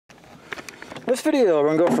This video,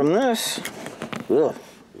 we're going to go from this, ugh,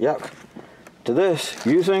 yuck, to this,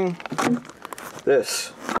 using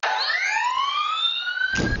this.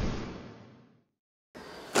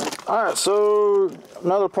 Alright, so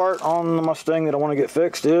another part on the Mustang that I want to get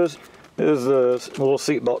fixed is the little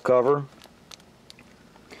seat belt cover.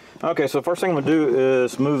 Okay, so first thing I'm going to do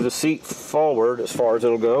is move the seat forward as far as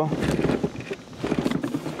it'll go.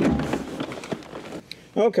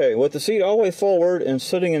 Okay, with the seat all the way forward and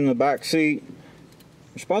sitting in the back seat,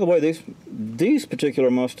 which by the way, these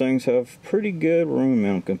particular Mustangs have pretty good room in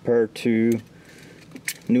them compared to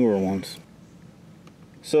newer ones.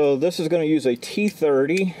 So this is going to use a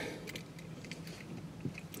T30.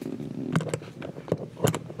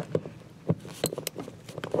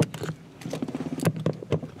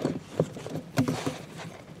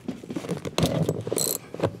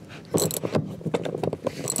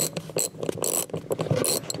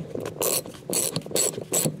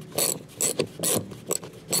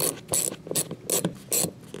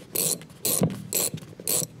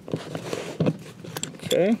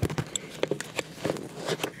 Okay.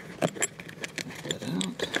 Get that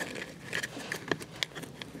out.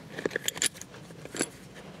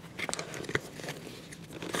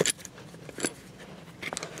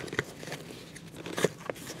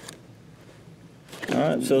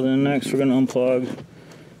 Alright, so then next we're going to unplug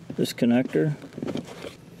this connector.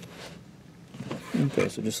 Okay,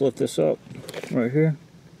 so just lift this up right here.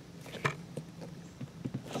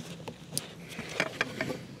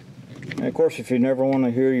 And of course, if you never want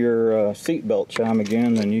to hear your seat belt chime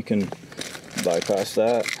again, then you can bypass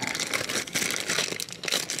that.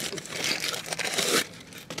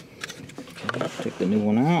 Okay, take the new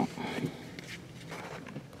one out.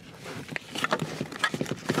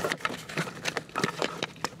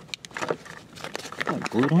 Oh,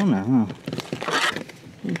 glued on there, huh?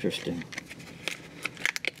 Interesting.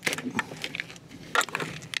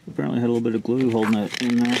 Apparently had a little bit of glue holding that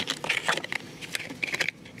in there.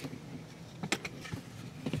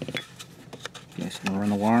 I'm going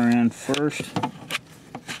to run the wire in first.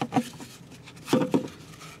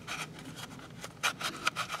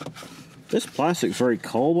 This plastic's very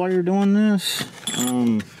cold while you're doing this.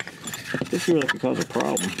 This really could cause a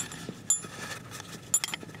problem.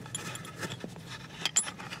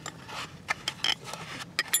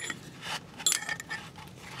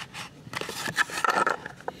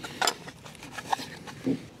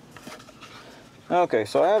 Okay,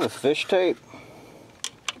 so I have a fish tape.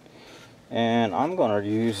 And I'm going to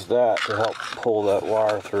use that to help pull that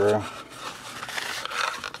wire through.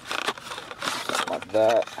 Just like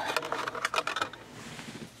that.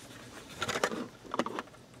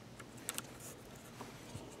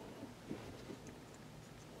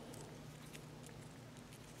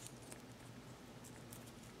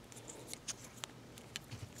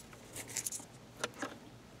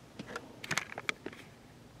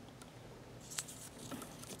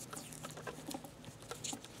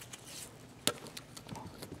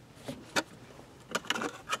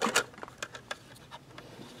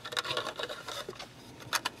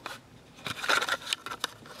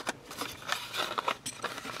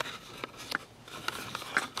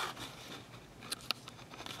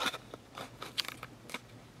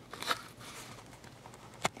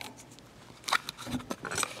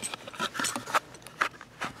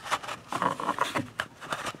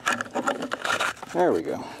 There we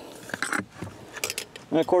go.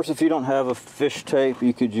 And of course, if you don't have a fish tape,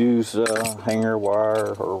 you could use hanger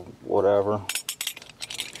wire or whatever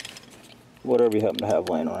you happen to have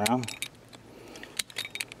laying around.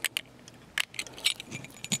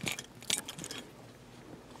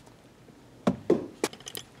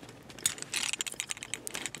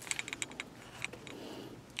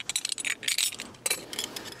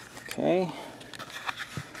 Okay.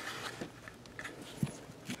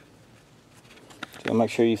 So make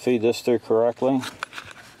sure you feed this through correctly.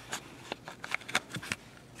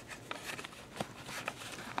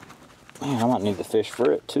 Man, I might need the fish for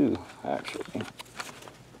it too, actually.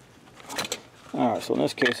 Alright, so in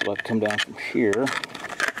this case, I'll have to come down from here.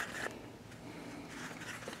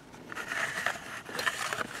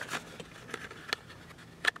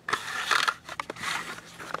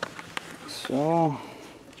 So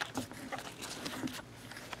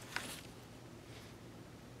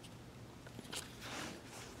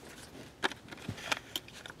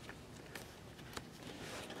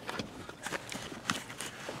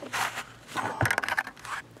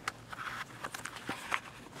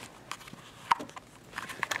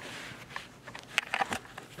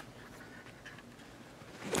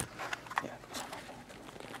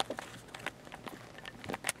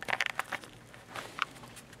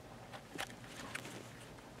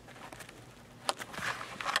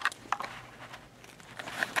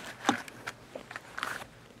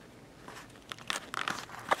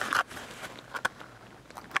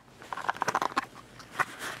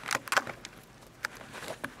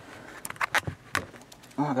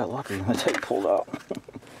Oh, I got lucky. The tape pulled out.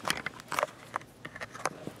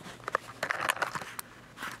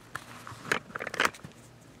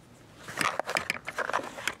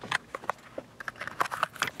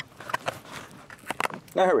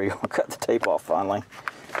 There we go. Cut the tape off finally.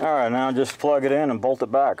 All right, now just plug it in and bolt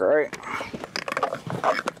it back, all right?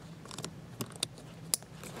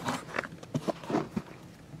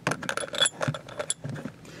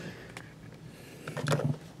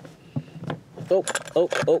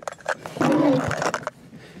 Oh.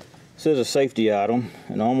 This is a safety item,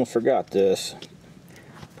 and I almost forgot this.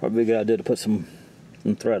 Probably a good idea to put some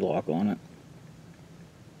thread lock on it.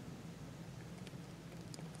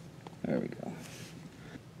 There we go.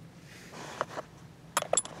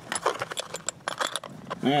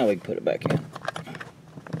 Now we can put it back in.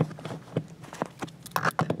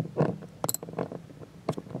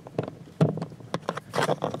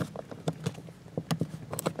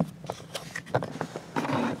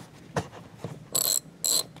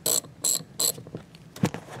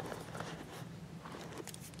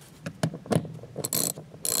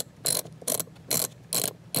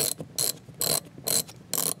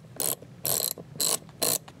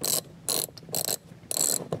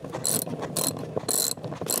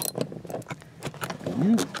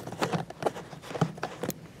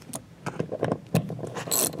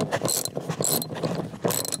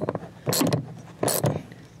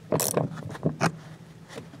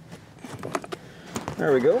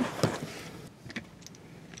 There we go.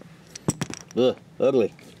 Ugh,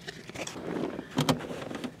 ugly.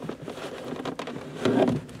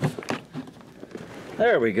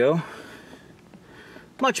 There we go.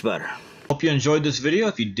 Much better. Hope you enjoyed this video.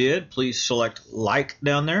 If you did, please select like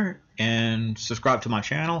down there and subscribe to my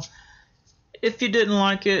channel. If you didn't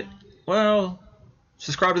like it, well,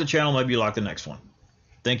 subscribe to the channel. Maybe you like the next one.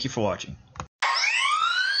 Thank you for watching.